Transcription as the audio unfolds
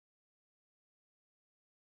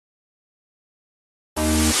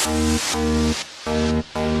We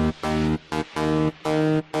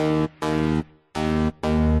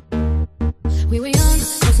were young,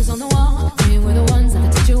 posters on the wall. We were the ones that the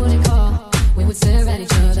teacher wouldn't call. We would stare at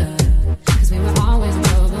each other, cause we were always in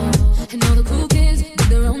trouble. And all the cool kids did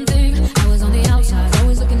their own thing. I was on the outside,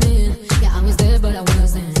 always looking in. Yeah, I was there, but I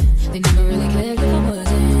wasn't. They never really cared if I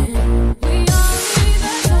wasn't. We all need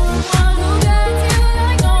that someone who gets you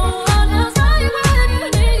like no one else. Right when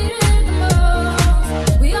you need it the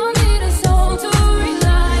most. We all need a soul to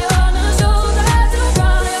rely on, a shoulder to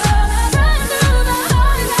cry on, a friend through the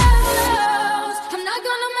highs and lows. I'm not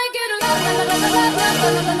gonna make it alone. I'm not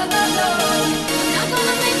gonna make it alone. I'm not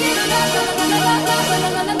gonna make it alone.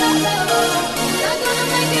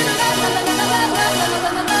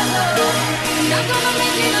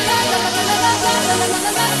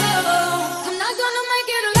 I'm not gonna make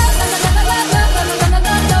it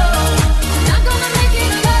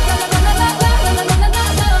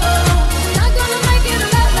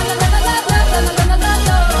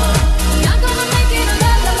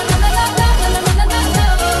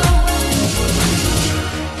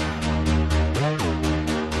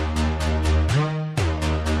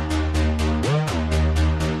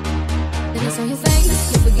It's on your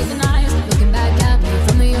face, your forgiving eyes, looking back at me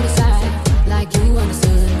from the other side, like you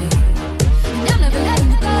understood me. And I'm never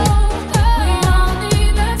letting you go. We all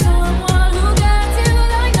need that someone who gets you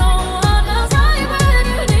like no one else. Right when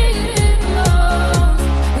you need it most.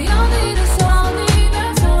 We all need a soul, need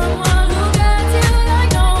that someone who gets you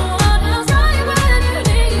like no one else. Right when you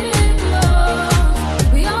need it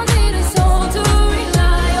most. We all need a soul to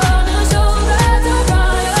rely on, a shoulder to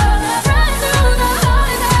cry on, a friend through the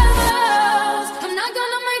highs and lows. I'm not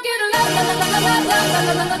gonna make it alone. I'm not gonna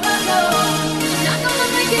make it alone. I'm not gonna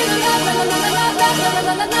make it alone. I'm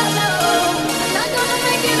not gonna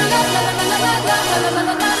make it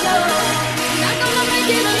alone.